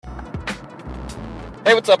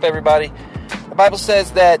Hey, what's up, everybody? The Bible says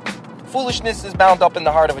that foolishness is bound up in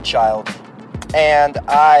the heart of a child, and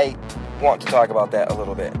I want to talk about that a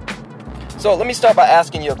little bit. So let me start by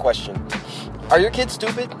asking you a question. Are your kids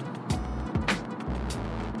stupid?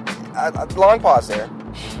 Long pause there.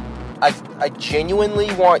 I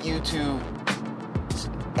genuinely want you to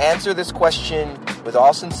answer this question with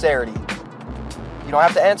all sincerity. You don't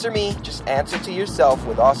have to answer me, just answer to yourself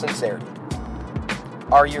with all sincerity.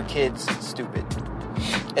 Are your kids stupid?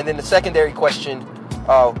 And then the secondary question,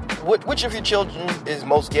 which of your children is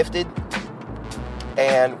most gifted?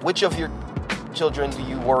 And which of your children do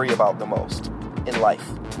you worry about the most in life?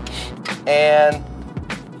 And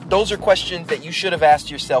those are questions that you should have asked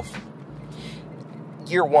yourself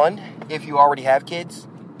year one if you already have kids.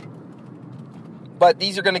 But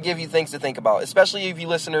these are going to give you things to think about, especially if you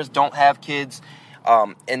listeners don't have kids.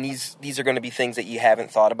 And these are going to be things that you haven't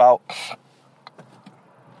thought about.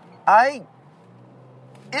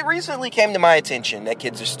 It recently came to my attention that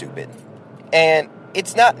kids are stupid. And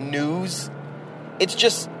it's not news. It's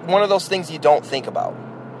just one of those things you don't think about.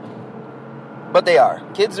 But they are.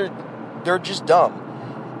 They're just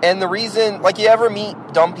dumb. And the reason, like, you ever meet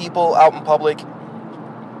dumb people out in public?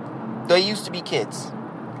 They used to be kids.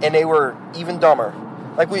 And they were even dumber.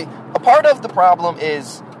 A part of the problem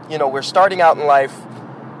is, we're starting out in life.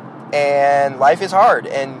 And life is hard.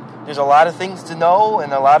 And there's a lot of things to know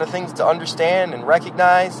and a lot of things to understand and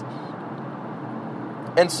recognize.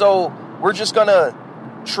 And so we're just going to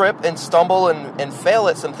trip and stumble and fail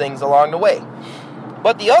at some things along the way.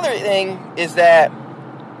 But the other thing is that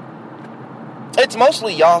it's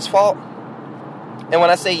mostly y'all's fault. And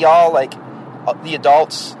when I say y'all, like the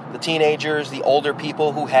adults, the teenagers, the older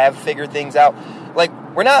people who have figured things out,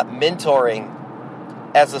 we're not mentoring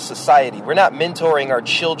as a society. We're not mentoring our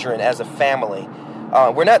children as a family.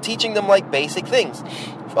 We're not teaching them basic things.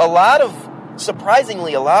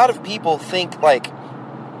 Surprisingly, a lot of people think like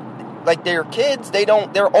they're kids.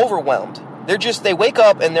 They're overwhelmed. They wake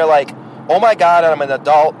up and they're like, oh my God, I'm an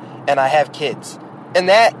adult and I have kids. And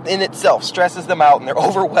that in itself stresses them out and they're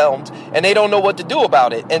overwhelmed and they don't know what to do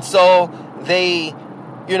about it. And so they,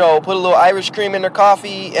 put a little Irish cream in their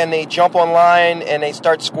coffee and they jump online and they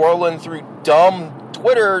start scrolling through dumb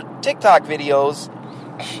Twitter, TikTok videos.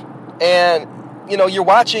 And you're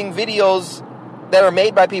watching videos that are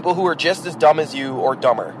made by people who are just as dumb as you or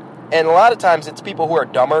dumber. And a lot of times it's people who are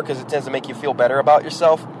dumber because it tends to make you feel better about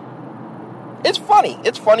yourself. It's funny.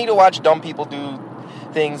 It's funny to watch dumb people do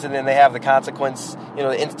things and then they have the consequence,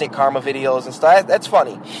 the instant karma videos and stuff. That's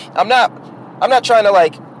funny. I'm not trying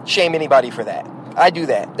to shame anybody for that. I do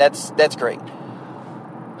that. That's great.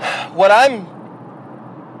 What I'm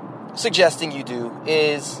suggesting you do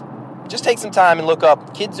is just take some time and look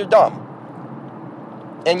up kids are dumb.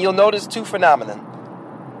 And you'll notice two phenomena.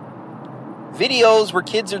 Videos where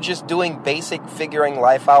kids are just doing basic figuring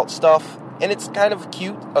life out stuff. And it's kind of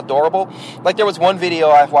cute, adorable. There was one video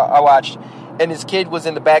I watched. And his kid was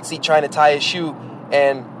in the back seat trying to tie his shoe.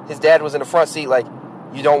 And his dad was in the front seat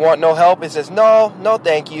you don't want no help? He says, no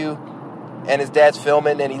thank you. And his dad's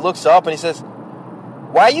filming. And he looks up and he says,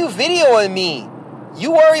 why are you videoing me?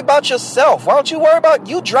 You worry about yourself. Why don't you worry about,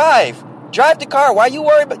 you drive. Drive the car. Why you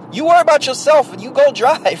worry about yourself and you go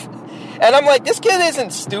drive. And I'm like, this kid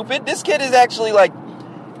isn't stupid. This kid is actually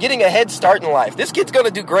getting a head start in life. This kid's going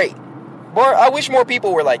to do great. I wish more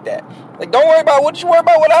people were like that. Don't worry about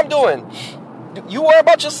what I'm doing. You worry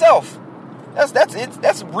about yourself. That's it.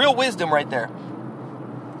 That's real wisdom right there.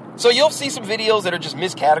 So you'll see some videos that are just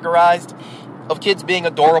miscategorized of kids being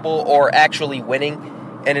adorable or actually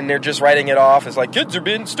winning. And then they're just writing it off as kids are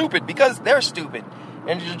being stupid because they're stupid.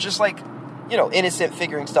 And you're just innocent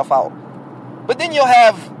figuring stuff out. But then you'll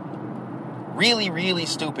have really, really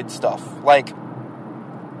stupid stuff.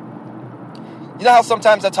 How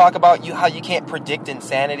sometimes I talk about how you can't predict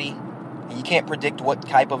insanity? You can't predict what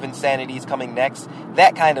type of insanity is coming next.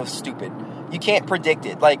 That kind of stupid. You can't predict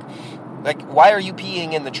it. Why are you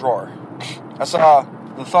peeing in the drawer? I saw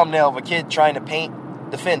the thumbnail of a kid trying to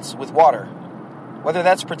paint the fence with water. Whether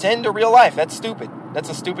that's pretend or real life, that's stupid. That's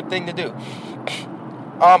a stupid thing to do.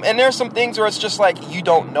 And there's some things where it's just you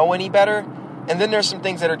don't know any better. And then there's some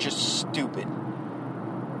things that are just stupid.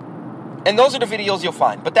 And those are the videos you'll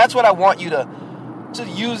find. But that's what I want you to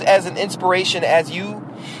use as an inspiration as you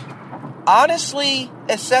honestly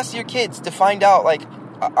assess your kids to find out,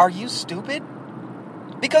 are you stupid?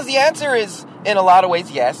 Because the answer is, in a lot of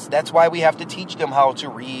ways, yes. That's why we have to teach them how to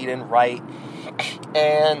read and write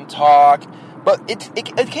and talk. But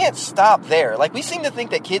it can't stop there. We seem to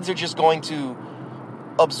think that kids are just going to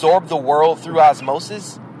absorb the world through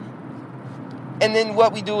osmosis. And then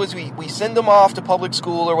what we do is we send them off to public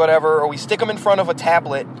school or whatever, or we stick them in front of a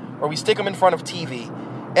tablet, or we stick them in front of TV.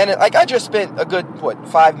 And I just spent a good,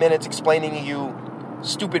 5 minutes explaining to you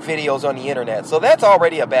stupid videos on the internet. So that's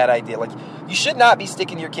already a bad idea. Like, you should not be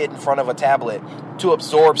sticking your kid in front of a tablet to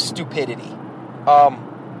absorb stupidity. I'm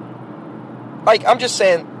just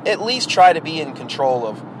saying, at least try to be in control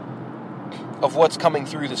of what's coming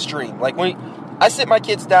through the stream. Like, when I sit my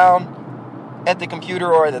kids down at the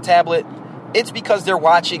computer or the tablet, it's because they're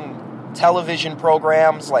watching television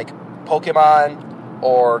programs like Pokemon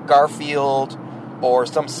or Garfield or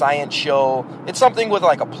some science show. It's something with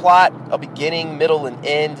like a plot, a beginning, middle, and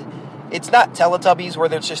end. It's not Teletubbies where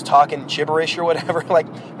they're just talking gibberish or whatever. Like,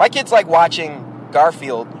 my kids like watching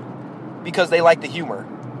Garfield because they like the humor.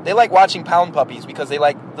 They like watching Pound Puppies because they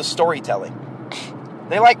like the storytelling.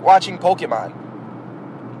 They like watching Pokemon.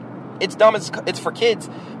 It's dumb, it's for kids,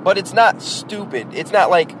 but it's not stupid. It's not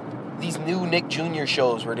like these new Nick Jr.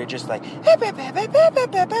 shows where they're just like,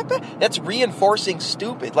 that's reinforcing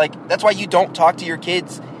stupid. Like, that's why you don't talk to your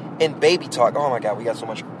kids in baby talk. Oh my God, we got so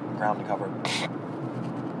much ground to cover.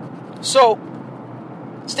 So,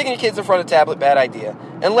 sticking your kids in front of a tablet, bad idea.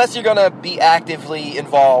 Unless you're going to be actively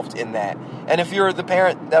involved in that. And if you're the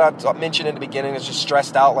parent that I mentioned in the beginning that's just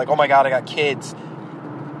stressed out, like, oh my God, I got kids,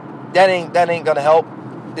 that ain't going to help.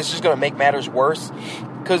 It's just going to make matters worse.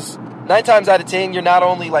 Because 9 times out of 10, you're not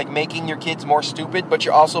only like making your kids more stupid, but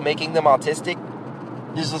you're also making them autistic.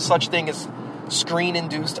 There's a such thing as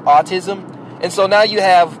screen-induced autism. And so now you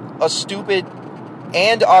have a stupid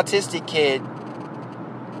and autistic kid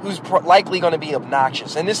who's likely going to be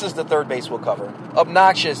obnoxious. And this is the third base we'll cover.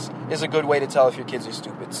 Obnoxious is a good way to tell if your kids are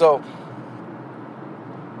stupid. So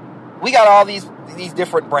we got all these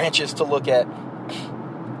different branches to look at.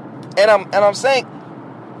 And I'm saying,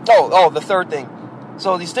 the third thing.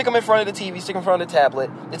 So you stick them in front of the TV, stick them in front of the tablet.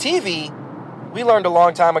 The TV, we learned a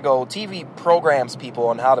long time ago, TV programs people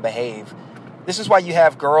on how to behave. This is why you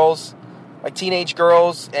have girls, like teenage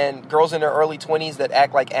girls and girls in their early 20s that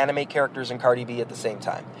act like anime characters and Cardi B at the same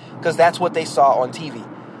time. Because that's what they saw on TV.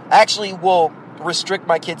 I actually will restrict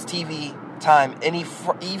my kids' TV time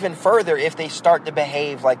even further if they start to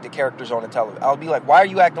behave like the characters on the television. I'll be like, why are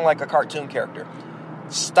you acting like a cartoon character?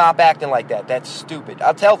 Stop acting like that. That's stupid.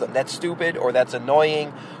 I'll tell them that's stupid or that's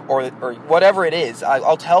annoying or whatever it is.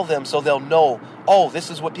 I'll tell them so they'll know, oh, this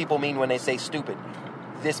is what people mean when they say stupid.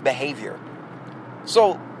 This behavior.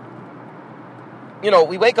 So,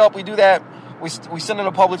 we wake up, we do that, we send them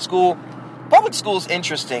to public school. Public school's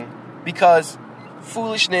interesting because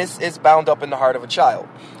foolishness is bound up in the heart of a child.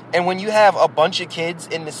 And when you have a bunch of kids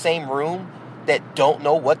in the same room that don't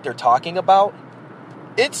know what they're talking about,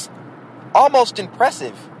 it's almost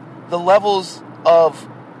impressive the levels of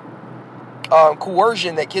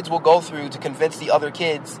coercion that kids will go through to convince the other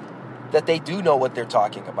kids that they do know what they're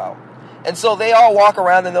talking about. And so they all walk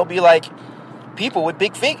around and they'll be like, people with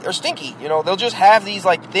big feet are stinky. They'll just have these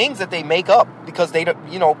like things that they make up because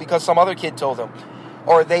because some other kid told them,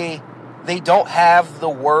 or they don't have the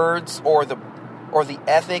words or the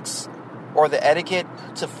ethics or the etiquette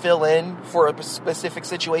to fill in for a specific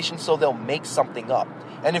situation, so they'll make something up.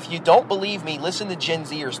 And if you don't believe me, listen to Gen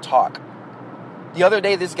Zers talk. The other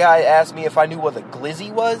day, this guy asked me if I knew what a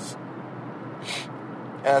glizzy was.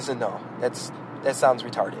 And I said, no, that sounds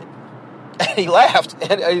retarded. And he laughed.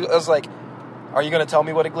 And I was like, are you going to tell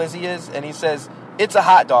me what a glizzy is? And he says, it's a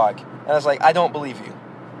hot dog. And I was like, I don't believe you.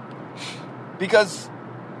 Because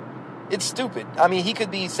it's stupid. I mean, he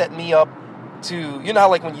could be setting me up to, how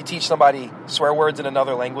like when you teach somebody swear words in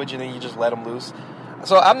another language and then you just let them loose.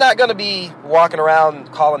 So I'm not going to be walking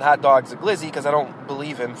around calling hot dogs a glizzy because I don't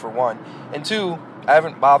believe him, for one. And two, I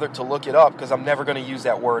haven't bothered to look it up because I'm never going to use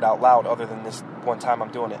that word out loud other than this one time I'm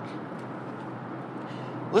doing it.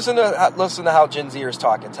 Listen to how Gen Zers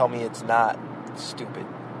talk and tell me it's not stupid.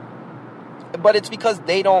 But it's because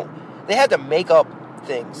they had to make up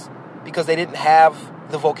things because they didn't have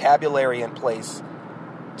the vocabulary in place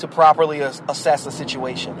to properly assess a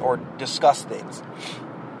situation or discuss things.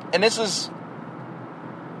 And this is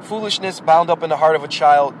foolishness bound up in the heart of a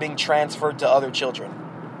child being transferred to other children.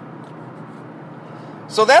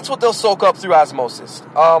 So that's what they'll soak up through osmosis.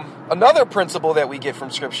 Another principle that we get from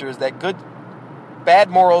Scripture is that bad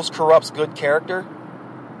morals corrupts good character.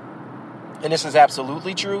 And this is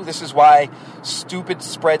absolutely true. This is why stupid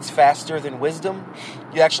spreads faster than wisdom.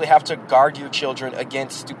 You actually have to guard your children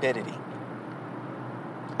against stupidity.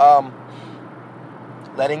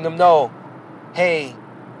 Letting them know, hey,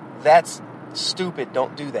 that's stupid,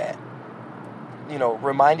 don't do that.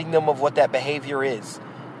 Reminding them of what that behavior is.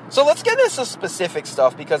 So let's get into some specific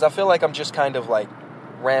stuff because I feel like I'm just kind of like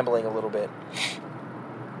rambling a little bit.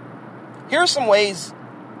 Here are some ways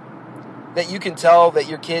that you can tell that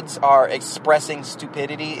your kids are expressing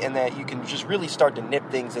stupidity and that you can just really start to nip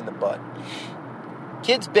things in the bud.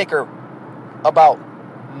 Kids bicker about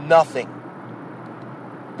nothing.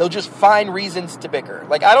 They'll just find reasons to bicker.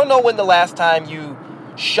 Like, I don't know when the last time you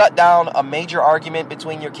shut down a major argument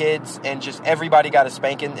between your kids and just everybody got a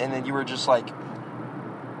spanking, and then you were just like,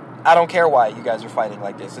 I don't care why you guys are fighting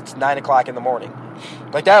like this. It's 9 o'clock in the morning.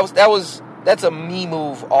 Like, that's a me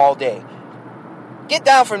move all day. Get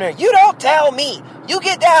down from there. You don't tell me. You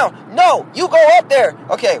get down. No, you go up there.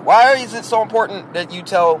 Okay, why is it so important that you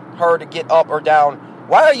tell her to get up or down?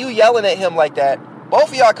 Why are you yelling at him like that? Both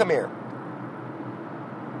of y'all come here.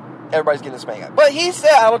 Everybody's getting a spank. But he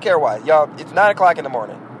said, I don't care why. Y'all, it's 9 o'clock in the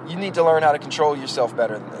morning. You need to learn how to control yourself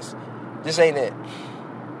better than this. This ain't it.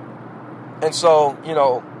 And so,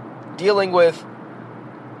 dealing with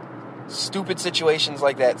stupid situations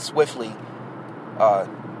like that swiftly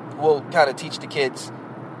will kind of teach the kids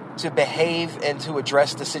to behave and to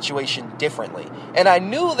address the situation differently. And I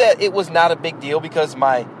knew that it was not a big deal because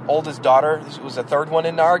my oldest daughter, who was the third one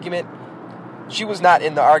in the argument, she was not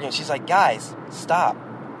in the argument. She's like, guys, stop.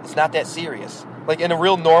 It's not that serious. Like, in a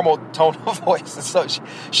real normal tone of voice. And so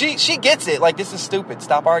she gets it. Like, this is stupid.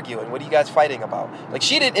 Stop arguing. What are you guys fighting about? Like,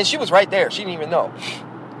 she didn't, and she was right there. She didn't even know.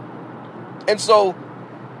 And so,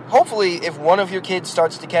 hopefully, if one of your kids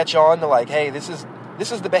starts to catch on to like, hey, this is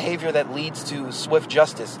the behavior that leads to swift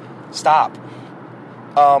justice. Stop.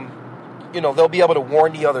 They'll be able to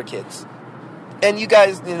warn the other kids. And you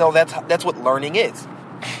guys, that's what learning is.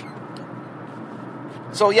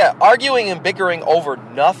 So yeah, arguing and bickering over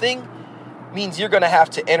nothing means you're going to have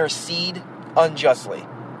to intercede unjustly.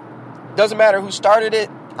 Doesn't matter who started it,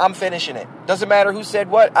 I'm finishing it. Doesn't matter who said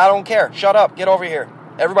what, I don't care. Shut up, get over here.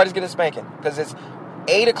 Everybody's getting a spanking because it's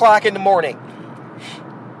 8 o'clock in the morning.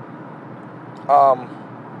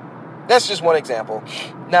 That's just one example.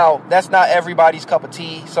 Now, that's not everybody's cup of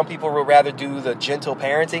tea. Some people would rather do the gentle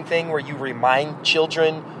parenting thing where you remind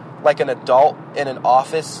children like an adult in an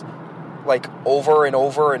office, like over and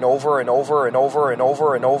over and over and over and over and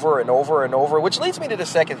over and over and over and over, which leads me to the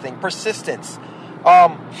second thing, persistence.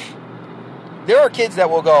 There are kids that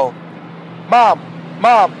will go, Mom,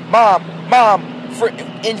 Mom, Mom, Mom, for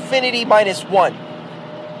infinity minus one.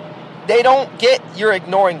 They don't get you're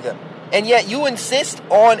ignoring them. And yet you insist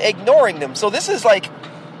on ignoring them. So this is like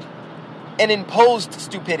an imposed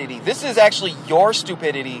stupidity. This is actually your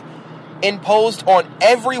stupidity imposed on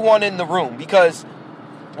everyone in the room. Because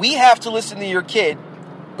we have to listen to your kid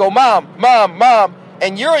go, Mom, Mom, Mom,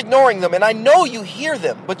 and you're ignoring them. And I know you hear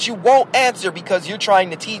them, but you won't answer because you're trying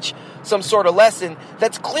to teach some sort of lesson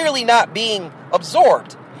that's clearly not being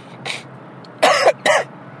absorbed.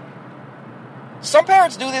 Some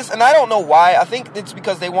parents do this, and I don't know why. I think it's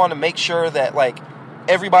because they want to make sure that, like,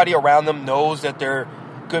 everybody around them knows that they're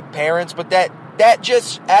good parents, but that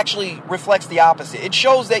just actually reflects the opposite. It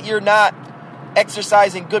shows that you're not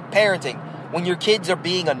exercising good parenting when your kids are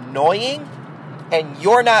being annoying and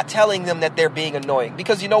you're not telling them that they're being annoying.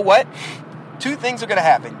 Because you know what? Two things are going to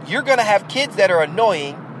happen. You're going to have kids that are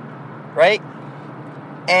annoying, right?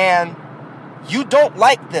 And you don't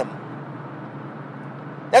like them.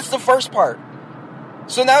 That's the first part.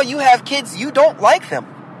 So now you have kids, you don't like them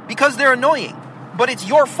because they're annoying. But it's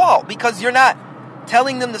your fault because you're not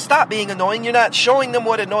telling them to stop being annoying. You're not showing them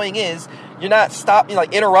what annoying is. You're not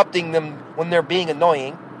interrupting them when they're being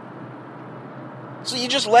annoying. So you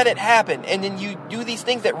just let it happen. And then you do these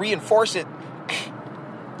things that reinforce it.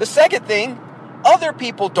 The second thing, other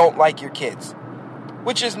people don't like your kids.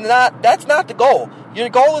 That's not the goal. Your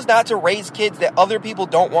goal is not to raise kids that other people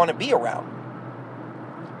don't want to be around.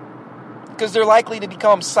 Because they're likely to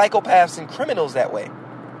become psychopaths and criminals that way.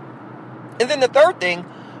 And then the third thing,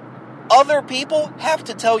 other people have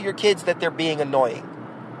to tell your kids that they're being annoying.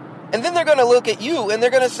 And then they're going to look at you and they're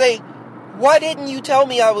going to say, why didn't you tell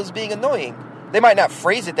me I was being annoying? They might not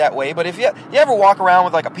phrase it that way, but if you ever walk around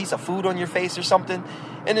with like a piece of food on your face or something,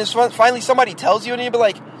 and then finally somebody tells you and you'll be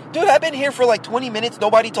like, dude, I've been here for like 20 minutes.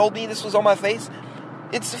 Nobody told me this was on my face.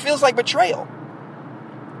 It feels like betrayal.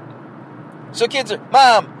 So kids are,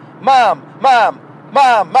 Mom, Mom, Mom,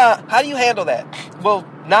 Mom, Mom. How do you handle that? Well,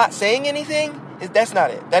 not saying anything, that's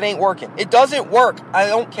not it. That ain't working. It doesn't work. I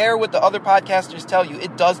don't care what the other podcasters tell you.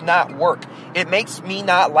 It does not work. It makes me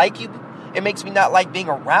not like you. It makes me not like being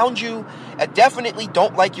around you. I definitely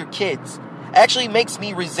don't like your kids. It actually makes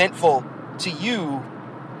me resentful to you.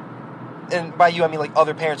 And by you, I mean like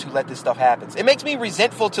other parents who let this stuff happen. It makes me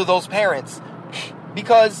resentful to those parents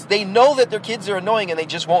because they know that their kids are annoying and they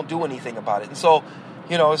just won't do anything about it. And so,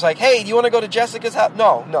 it's like, hey, do you want to go to Jessica's house?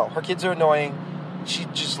 No, her kids are annoying. She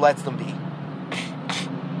just lets them be.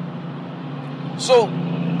 So,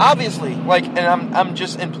 obviously, like, and I'm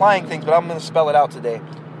just implying things, but I'm going to spell it out today.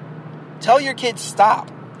 Tell your kids stop.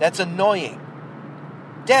 That's annoying.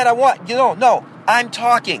 Dad, no, I'm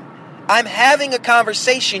talking. I'm having a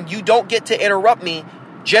conversation. You don't get to interrupt me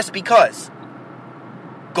just because.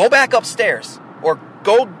 Go back upstairs or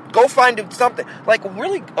go find something. Like a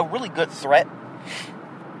really good threat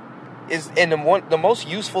is, and the most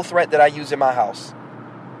useful threat that I use in my house.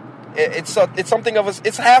 It's something of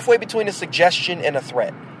it's halfway between a suggestion and a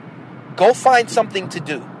threat. Go find something to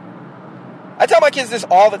do. I tell my kids this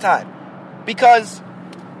all the time because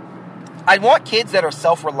I want kids that are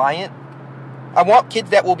self-reliant. I want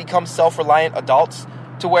kids that will become self-reliant adults,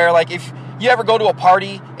 to where, like, if you ever go to a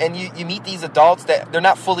party and you meet these adults that they're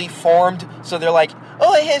not fully formed, so they're like,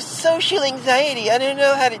 oh, I have social anxiety, I don't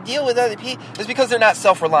know how to deal with other people. It's because they're not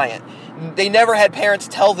self-reliant. They never had parents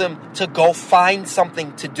tell them to go find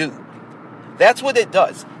something to do. That's what it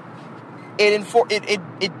does.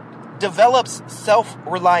 It develops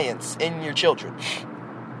self-reliance in your children.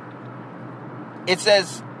 It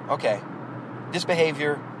says, okay, this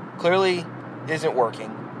behavior clearly isn't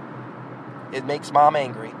working. It makes mom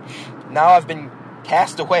angry. Now I've been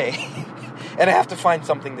cast away and I have to find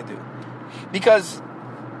something to do. Because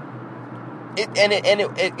it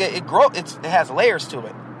has layers to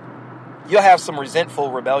it. You'll have some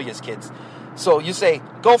resentful, rebellious kids. So you say,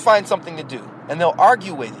 go find something to do, and they'll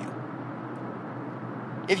argue with you.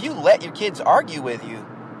 If you let your kids argue with you,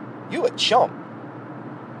 you a chump.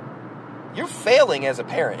 You're failing as a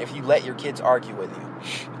parent if you let your kids argue with you.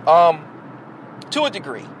 To a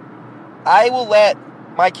degree. I will let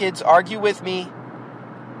my kids argue with me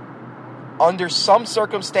under some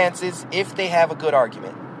circumstances if they have a good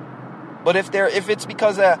argument. But if it's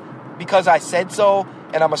because I said so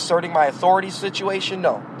and I'm asserting my authority situation,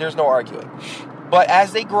 no, there's no arguing. But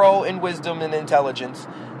as they grow in wisdom and intelligence,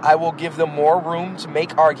 I will give them more room to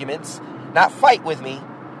make arguments, not fight with me,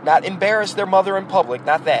 not embarrass their mother in public,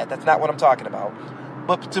 not that. That's not what I'm talking about.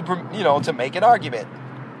 But to make an argument.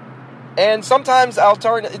 And sometimes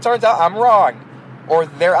it turns out I'm wrong, or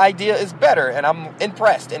their idea is better, and I'm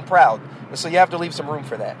impressed and proud. And so you have to leave some room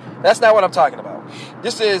for that. That's not what I'm talking about.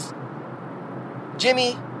 This is,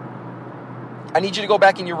 Jimmy, I need you to go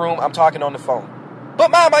back in your room. I'm talking on the phone.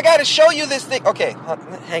 But Mom, I got to show you this thing. Okay,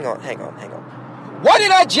 hang on. What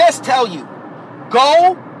did I just tell you?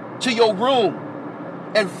 Go to your room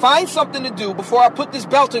and find something to do before I put this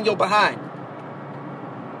belt on your behind.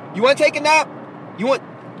 You want to take a nap?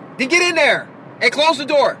 Then get in there and close the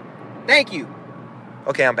door. Thank you.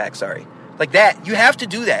 Okay, I'm back. Sorry. Like that. You have to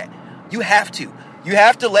do that. You have to. You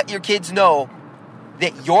have to let your kids know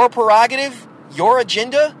that your prerogative, your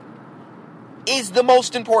agenda, is the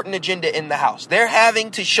most important agenda in the house. They're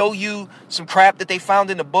having to show you some crap that they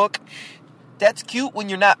found in a book. That's cute when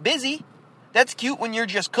you're not busy. That's cute when you're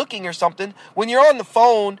just cooking or something. When you're on the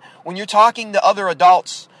phone, when you're talking to other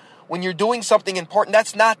adults, when you're doing something important,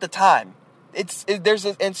 that's not the time.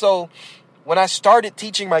 And so when I started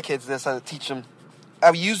teaching my kids this, I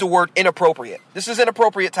used the word inappropriate. This is an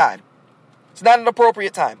appropriate time. It's not an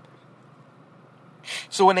appropriate time.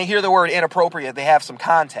 So when they hear the word inappropriate, they have some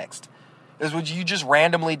context. Would you just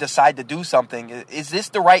randomly decide to do something? Is this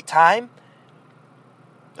the right time?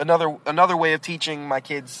 Another way of teaching my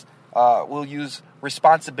kids, we'll use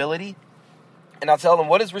responsibility. And I'll tell them,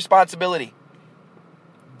 what is responsibility?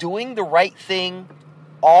 Doing the right thing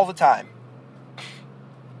all the time.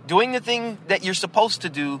 Doing the thing that you're supposed to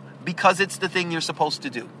do because it's the thing you're supposed to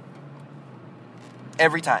do.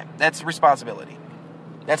 Every time. That's responsibility.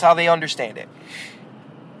 That's how they understand it.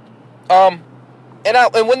 And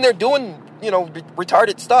when they're doing,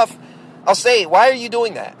 retarded stuff, I'll say, why are you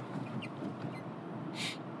doing that?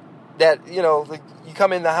 That, you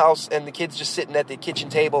come in the house and the kid's just sitting at the kitchen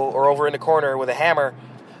table or over in the corner with a hammer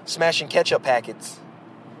smashing ketchup packets.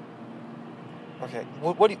 Okay,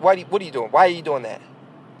 what are you doing? Why are you doing that?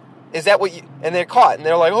 Is that what you... And they're caught, and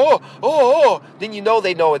they're like, oh. Then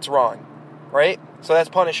they know it's wrong, right? So that's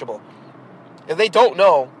punishable. If they don't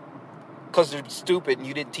know, because they're stupid and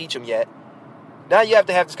you didn't teach them yet, now you have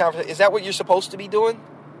to have this conversation. Is that what you're supposed to be doing?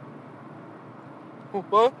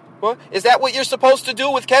 What? Is that what you're supposed to do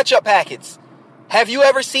with ketchup packets? Have you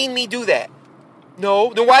ever seen me do that?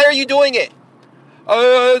 No. Then why are you doing it?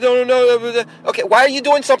 I don't know. Okay, why are you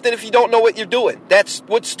doing something if you don't know what you're doing? That's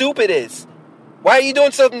what stupid is. Why are you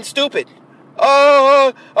doing something stupid?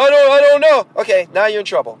 I don't know. Okay, now you're in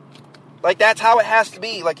trouble. Like, that's how it has to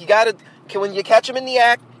be. Like, when you catch them in the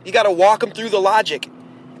act, you gotta walk them through the logic.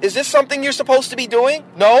 Is this something you're supposed to be doing?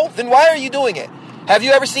 No? Then why are you doing it? Have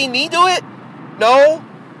you ever seen me do it? No?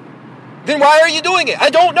 Then why are you doing it? I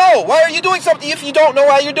don't know. Why are you doing something if you don't know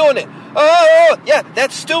why you're doing it? Oh, yeah,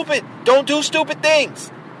 that's stupid. Don't do stupid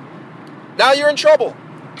things. Now you're in trouble.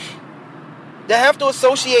 They have to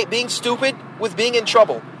associate being stupid with being in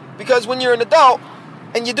trouble. Because when you're an adult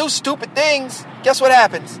and you do stupid things, guess what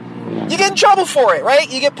happens? You get in trouble for it, right?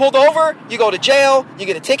 You get pulled over, you go to jail, you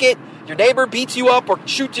get a ticket, your neighbor beats you up or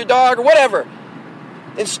shoots your dog or whatever.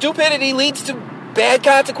 And stupidity leads to bad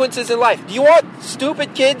consequences in life. Do you want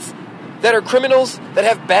stupid kids that are criminals, that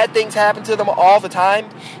have bad things happen to them all the time,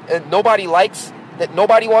 and nobody likes, that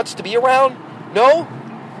nobody wants to be around? No.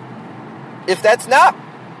 If that's not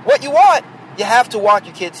what you want, you have to walk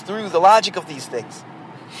your kids through the logic of these things.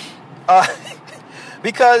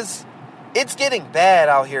 Because it's getting bad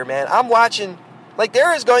out here, man. I'm watching, like,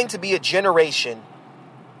 there is going to be a generation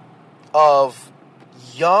of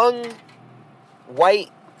young white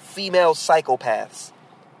female psychopaths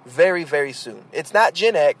very, very soon. It's not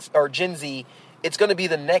Gen X or Gen Z. It's going to be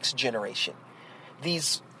the next generation.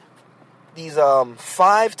 These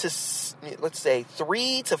 5 to, let's say,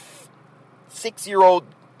 3 to 6 year old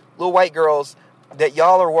little white girls that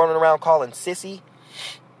y'all are running around calling sissy,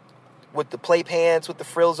 with the play pants with the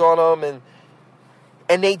frills on them,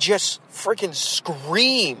 and they just freaking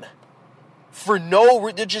scream for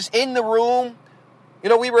they're just in the room. You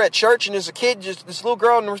know, we were at church and there's a kid, just this little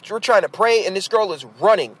girl, and we're trying to pray, and this girl is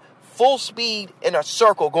running full speed in a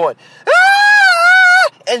circle going, ah!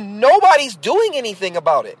 And nobody's doing anything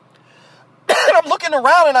about it. And I'm looking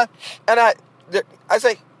around and I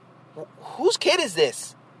say, whose kid is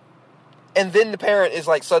this? And then the parent is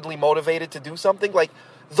like suddenly motivated to do something. Like,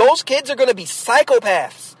 those kids are going to be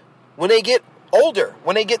psychopaths when they get older,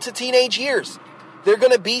 when they get to teenage years. They're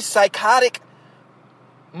going to be psychotic,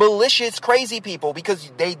 malicious, crazy people because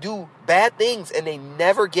they do bad things and they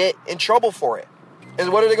never get in trouble for it.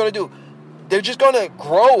 And what are they going to do? They're just going to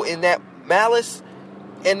grow in that malice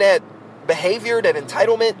and that behavior, that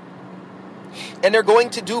entitlement. And they're going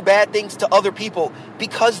to do bad things to other people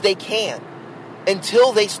because they can,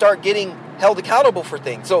 until they start getting held accountable for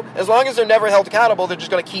things. So as long as they're never held accountable, they're just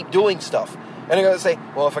going to keep doing stuff. And they're going to say,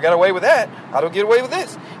 well, if I got away with that, I don't get away with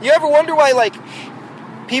this. You ever wonder why, like,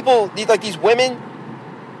 people, like these women,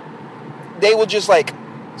 they will just, like,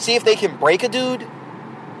 see if they can break a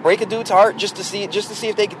dude's heart just to see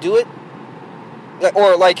if they can do it?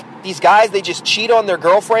 Or, like, these guys, they just cheat on their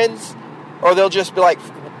girlfriends, or they'll just be, like,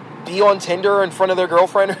 be on Tinder in front of their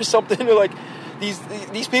girlfriend or something. Or, like,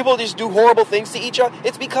 these people just do horrible things to each other.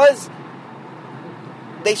 It's because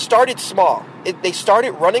they started small. They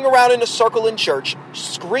started running around in a circle in church,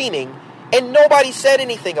 screaming, and nobody said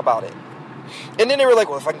anything about it. And then they were like,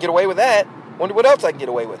 well, if I can get away with that, wonder what else I can get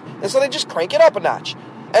away with. And so they just crank it up a notch.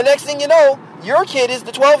 And next thing you know, your kid is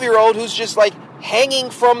the 12-year-old who's just, like,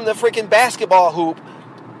 hanging from the freaking basketball hoop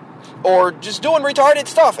or just doing retarded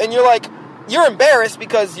stuff. And you're like, you're embarrassed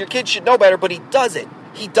because your kid should know better, but he doesn't.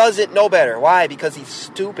 He doesn't know better. Why? Because he's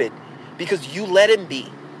stupid. Because you let him be.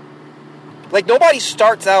 Like, nobody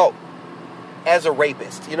starts out as a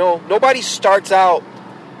rapist, you know? Nobody starts out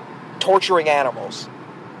torturing animals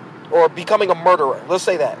or becoming a murderer. Let's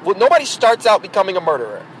say that. Well, nobody starts out becoming a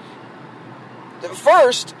murderer.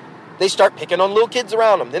 First, they start picking on little kids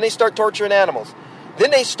around them. Then they start torturing animals.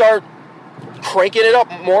 Then they start cranking it up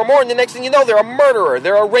more and more, and the next thing you know, they're a murderer,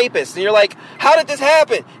 they're a rapist, and you're like, how did this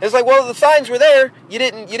happen? It's like, well, the signs were there. You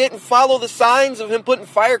didn't follow the signs of him putting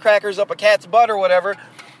firecrackers up a cat's butt or whatever.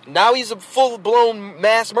 Now he's a full-blown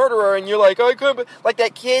mass murderer, and you're like, oh, I couldn't. Like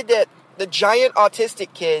that kid, the giant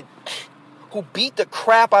autistic kid who beat the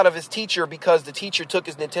crap out of his teacher because the teacher took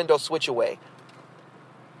his Nintendo Switch away.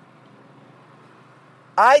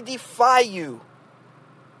 I defy you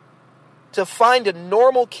to find a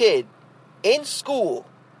normal kid in school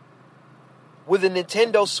with a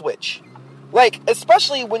Nintendo Switch. Like,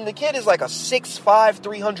 especially when the kid is like a 6'5",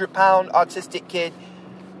 300-pound autistic kid.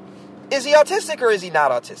 Is he autistic or is he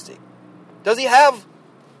not autistic? Does he have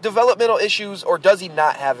developmental issues or does he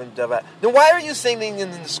not have them develop? Then why are you sending him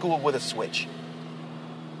into school with a Switch?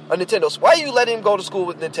 A Nintendo Switch? Why are you letting him go to school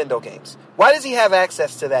with Nintendo games? Why does he have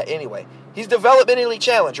access to that anyway? He's developmentally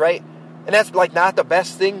challenged, right? And that's like not the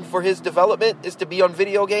best thing for his development is to be on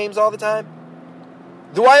video games all the time.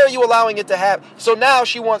 Then why are you allowing it to happen? So now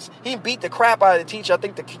he beat the crap out of the teacher. I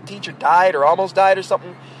think the teacher died or almost died or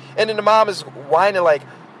something. And then the mom is whining like,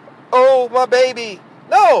 oh, my baby.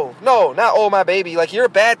 No, not oh, my baby. Like, you're a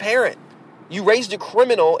bad parent. You raised a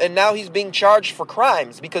criminal and now he's being charged for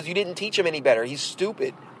crimes because you didn't teach him any better. He's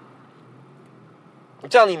stupid. I'm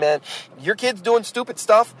telling you, man, your kid's doing stupid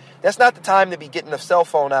stuff. That's not the time to be getting a cell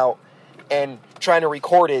phone out and trying to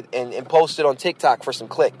record it and post it on TikTok for some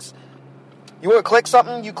clicks. You want to click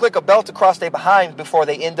something? You click a belt across their behind before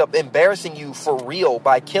they end up embarrassing you for real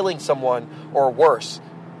by killing someone or worse.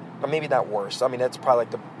 Or maybe not worse. I mean, that's probably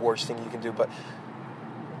like the worst thing you can do. But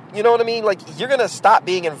you know what I mean? Like, you're going to stop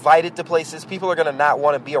being invited to places. People are going to not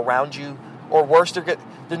want to be around you. Or worse, they're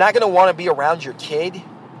not going to want to be around your kid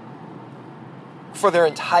for their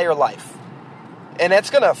entire life. And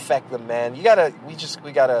that's going to affect them, man. You got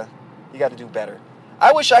to do better.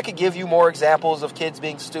 I wish I could give you more examples of kids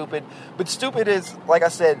being stupid, but stupid is, like I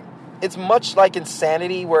said, it's much like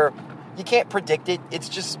insanity where you can't predict it. It's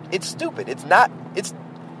stupid. It's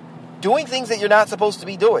doing things that you're not supposed to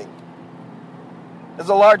be doing. There's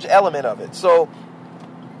a large element of it. So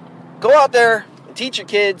go out there and teach your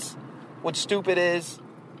kids what stupid is.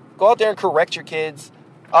 Go out there and correct your kids.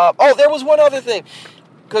 There was one other thing,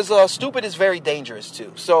 because stupid is very dangerous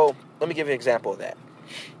too. So let me give you an example of that.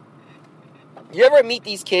 You ever meet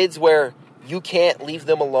these kids where you can't leave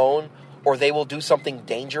them alone, or they will do something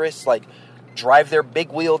dangerous, like drive their big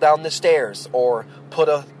wheel down the stairs, or put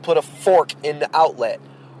a fork in the outlet,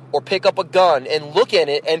 or pick up a gun and look at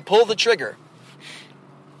it and pull the trigger?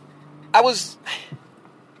 We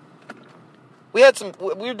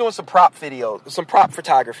were doing some prop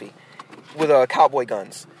photography with cowboy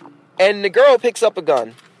guns, and the girl picks up a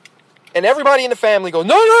gun, and everybody in the family goes,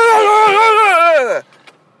 no,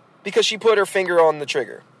 because she put her finger on the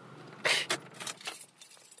trigger.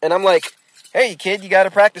 And I'm like, hey, kid, you got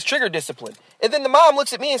to practice trigger discipline. And then the mom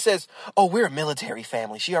looks at me and says, oh, we're a military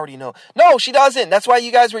family. She already knows. No, she doesn't. That's why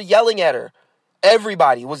you guys were yelling at her.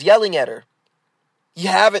 Everybody was yelling at her. You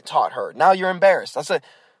haven't taught her. Now you're embarrassed. I said,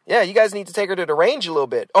 yeah, you guys need to take her to the range a little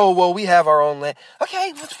bit. Oh, well, we have our own land.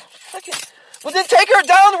 Okay, well, then take her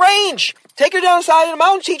down the range. Take her down the side of the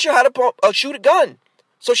mountain. Teach her how to shoot a gun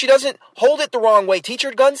so she doesn't hold it the wrong way. Teach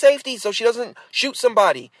her gun safety so she doesn't shoot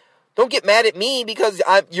somebody. Don't get mad at me because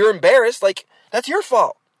you're embarrassed. Like, that's your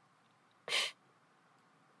fault.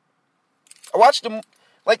 I watched them,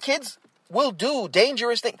 like, kids will do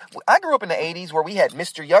dangerous things. I grew up in the 80s where we had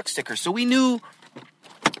Mr. Yuck stickers, so we knew,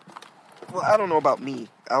 well, I don't know about me.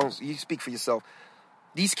 You speak for yourself.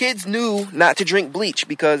 These kids knew not to drink bleach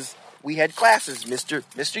because we had classes, Mr.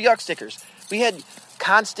 Yuck stickers. We had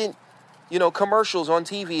constant, commercials on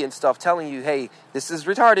TV and stuff telling you, hey, this is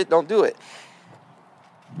retarded, don't do it.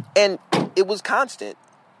 And it was constant.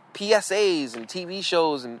 PSAs and TV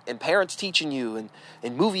shows and parents teaching you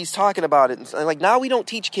and movies talking about it. And like, now we don't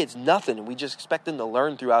teach kids nothing. We just expect them to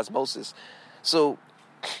learn through osmosis. So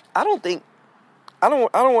I don't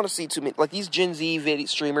want to see too many, like these Gen Z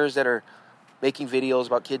streamers that are making videos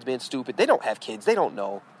about kids being stupid. They don't have kids. They don't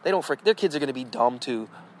know. Their kids are going to be dumb too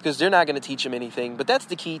because they're not going to teach them anything. But that's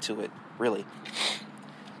the key to it, really.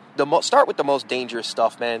 Start with the most dangerous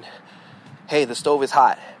stuff, man. Hey, the stove is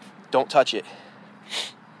hot. Don't touch it.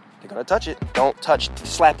 They're going to touch it. Don't touch.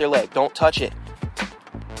 Slap their leg. Don't touch it.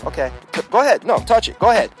 Okay. Go ahead. No, touch it.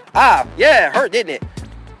 Go ahead. Ah, yeah, it hurt, didn't it?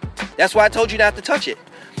 That's why I told you not to touch it.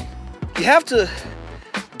 You have to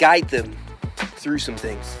guide them through some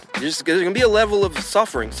things. There's going to be a level of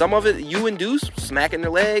suffering. Some of it you induce, smacking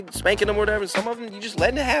their leg, spanking them or whatever. Some of them you just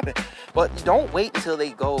letting it happen. But don't wait until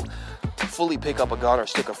they go fully pick up a gun or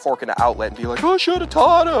stick a fork in the outlet and be like, oh, I should have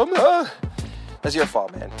taught them. That's your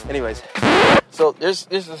fault, man. Anyways, so this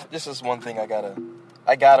is one thing I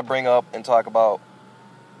gotta bring up and talk about,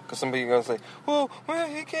 because somebody's gonna say, well,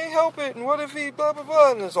 he can't help it, and what if he blah blah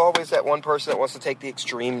blah? And there's always that one person that wants to take the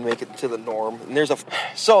extreme and make it to the norm. And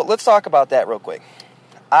so let's talk about that real quick.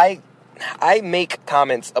 I make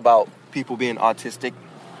comments about people being autistic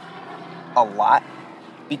a lot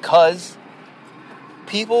because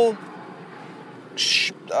people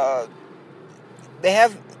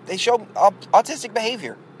they show autistic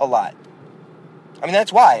behavior a lot. I mean,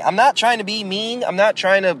 that's why. I'm not trying to be mean. I'm not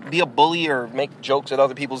trying to be a bully or make jokes at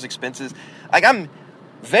other people's expenses. Like, I'm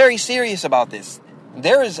very serious about this.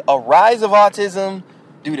 There is a rise of autism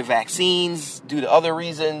due to vaccines, due to other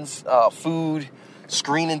reasons, food,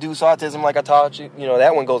 screen-induced autism, like I taught you.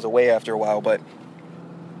 That one goes away after a while. But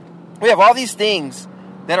we have all these things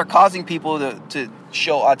that are causing people to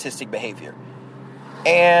show autistic behavior.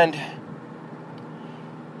 And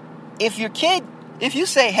if you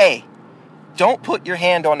say, hey, don't put your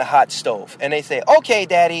hand on the hot stove, and they say, okay,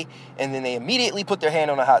 daddy, and then they immediately put their hand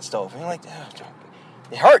on the hot stove, and you're like, oh,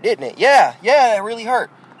 it hurt, didn't it? Yeah, it really hurt.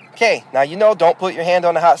 Okay, now don't put your hand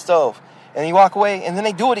on the hot stove. And you walk away, and then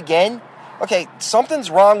they do it again. Okay, something's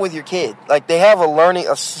wrong with your kid. Like, they have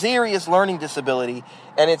a serious learning disability,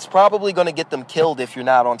 and it's probably going to get them killed if you're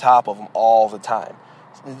not on top of them all the time.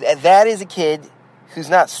 That is a kid who's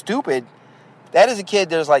not stupid. That is a kid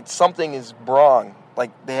that's like, something is wrong.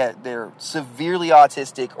 like they're severely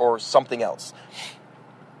autistic or something else.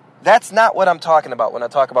 That's not what I'm talking about when I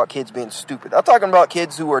talk about kids being stupid. I'm talking about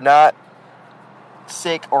kids who are not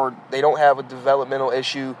sick or they don't have a developmental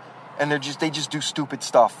issue and they just do stupid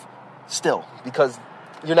stuff still because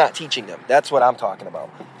you're not teaching them. That's what I'm talking about.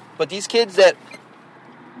 But these kids that,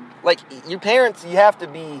 like, your parents, you have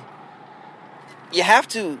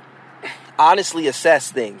to honestly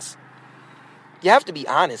assess things. You have to be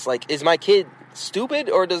honest. Like, is my kid stupid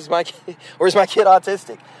or is my kid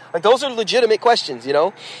autistic? Like, those are legitimate questions, you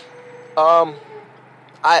know?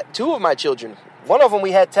 Two of my children, one of them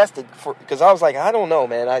we had tested for, because I was like, I don't know,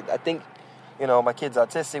 man. I think, you know, my kid's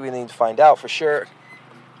autistic. We need to find out for sure.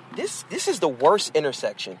 This is the worst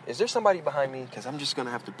intersection. Is there somebody behind me? Because I'm just going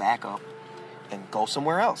to have to back up and go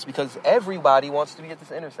somewhere else because everybody wants to be at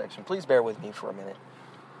this intersection. Please bear with me for a minute.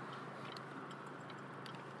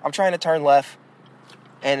 I'm trying to turn left,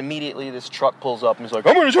 and immediately this truck pulls up and he's like,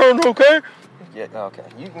 I'm going to turn, okay? Yeah, okay.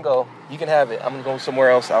 You can go. You can have it. I'm going to go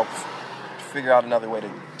somewhere else. I'll figure out another way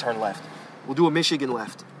to turn left. We'll do a Michigan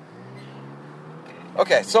left.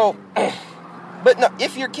 Okay, so, but no,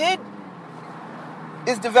 if your kid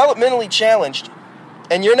is developmentally challenged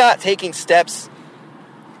and you're not taking steps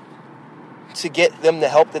to get them the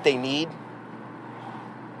help that they need,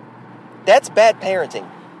 that's bad parenting.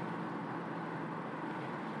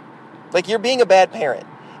 Like, you're being a bad parent.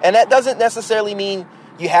 And that doesn't necessarily mean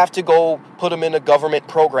you have to go put them in a government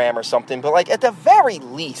program or something. But, like, at the very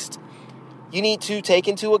least, you need to take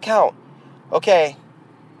into account, okay,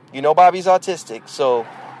 you know Bobby's autistic, so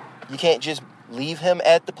you can't just leave him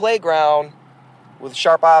at the playground with a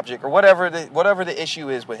sharp object or whatever the issue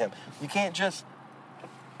is with him. You can't just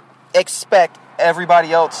expect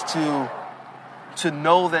everybody else to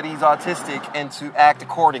know that he's autistic and to act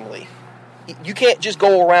accordingly. You can't just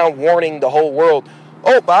go around warning the whole world,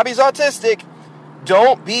 oh, Bobby's autistic.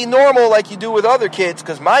 Don't be normal like you do with other kids,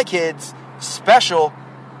 because my kid's special.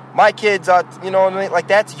 My kid's, you know what I mean? Like,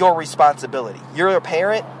 that's your responsibility. You're a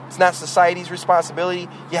parent. It's not society's responsibility.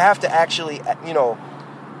 You have to actually, you know,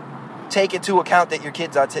 take into account that your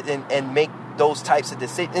kid's autistic and make those types of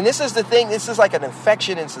decisions. And this is the thing. This is like an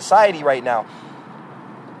infection in society right now.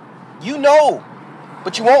 You know,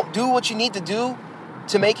 but you won't do what you need to do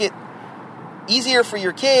to make it easier for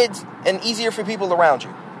your kids and easier for people around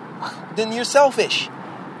you. Then you're selfish.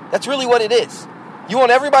 That's really what it is. You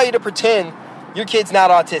want everybody to pretend your kid's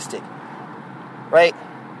not autistic, right?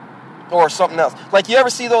 Or something else. Like, you ever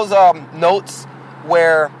see those notes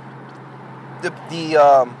where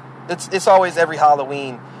it's always every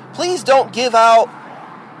Halloween, please don't give out,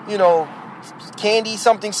 you know, candy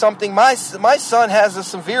something. My son has a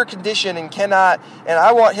severe condition and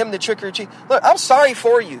I want him to trick or treat. Look, I'm sorry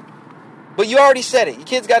for you, but you already said it. Your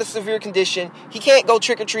kid's got a severe condition. He can't go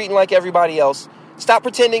trick or treating like everybody else. Stop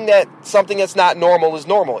pretending that something that's not normal is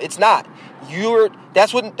normal. It's not.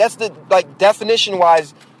 That's the, like, definition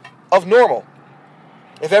wise of normal.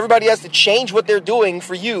 If everybody has to change what they're doing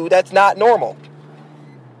for you, that's not normal.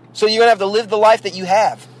 So you're going to have to live the life that you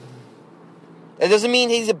have. It doesn't mean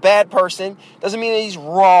he's a bad person. Doesn't mean that he's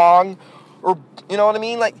wrong. Or, you know what I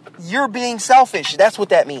mean? Like, you're being selfish. That's what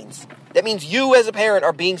that means. That means you as a parent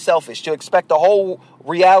are being selfish to expect the whole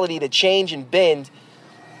reality to change and bend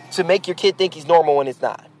to make your kid think he's normal when it's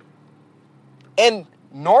not. And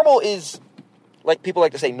normal is, like people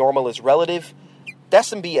like to say, normal is relative. That's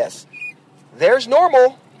some BS. There's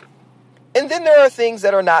normal, and then there are things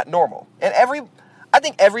that are not normal. And I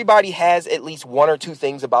think everybody has at least one or two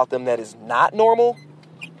things about them that is not normal,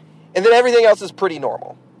 and then everything else is pretty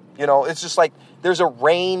normal. You know, it's just like there's a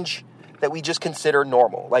range that we just consider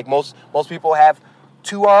normal. Like most people have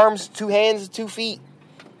 2 arms, 2 hands, 2 feet.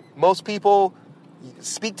 Most people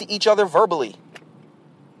speak to each other verbally.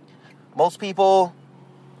 Most people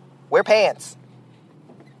wear pants,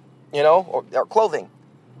 you know, or clothing.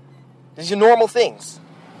 These are normal things.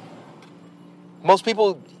 Most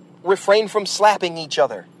people refrain from slapping each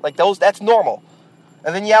other. Like that's normal.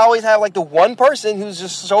 And then you always have like the one person who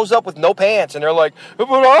just shows up with no pants and they're like,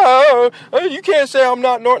 but you can't say I'm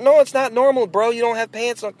not normal. No, it's not normal, bro. You don't have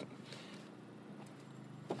pants on.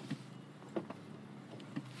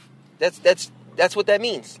 That's what that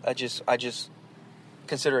means. I just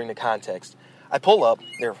considering the context. I pull up,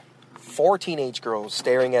 there are 4 teenage girls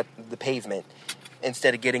staring at the pavement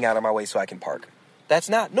instead of getting out of my way so I can park. That's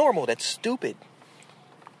not normal. That's stupid.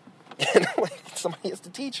 Somebody has to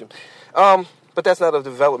teach them. But that's not a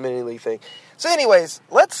developmentally thing. So anyways,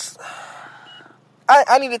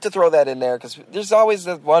 I needed to throw that in there because there's always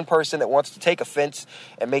that one person that wants to take offense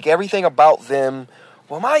and make everything about them.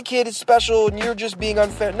 Well, my kid is special and you're just being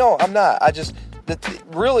unfair. No, I'm not. The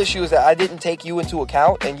real issue is that I didn't take you into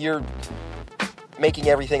account, and you're making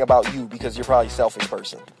everything about you because you're probably a selfish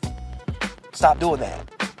person. Stop doing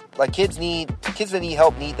that. Like, kids that need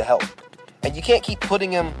help need the help. And you can't keep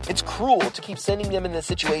putting them, it's cruel to keep sending them into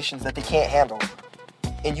situations that they can't handle.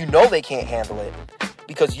 And you know they can't handle it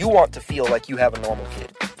because you want to feel like you have a normal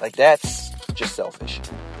kid. Like, that's just selfish.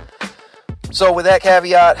 So with that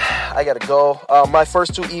caveat, I gotta go. My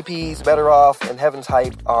first 2 EPs, Better Off and Heaven's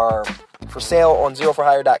Hype, are for sale on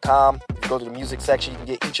zeroforhire.com. If you go to the music section, you can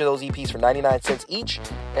get each of those EPs for 99 cents each.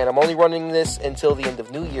 And I'm only running this until the end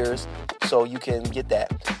of New Year's, so you can get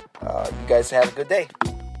that. You guys have a good day.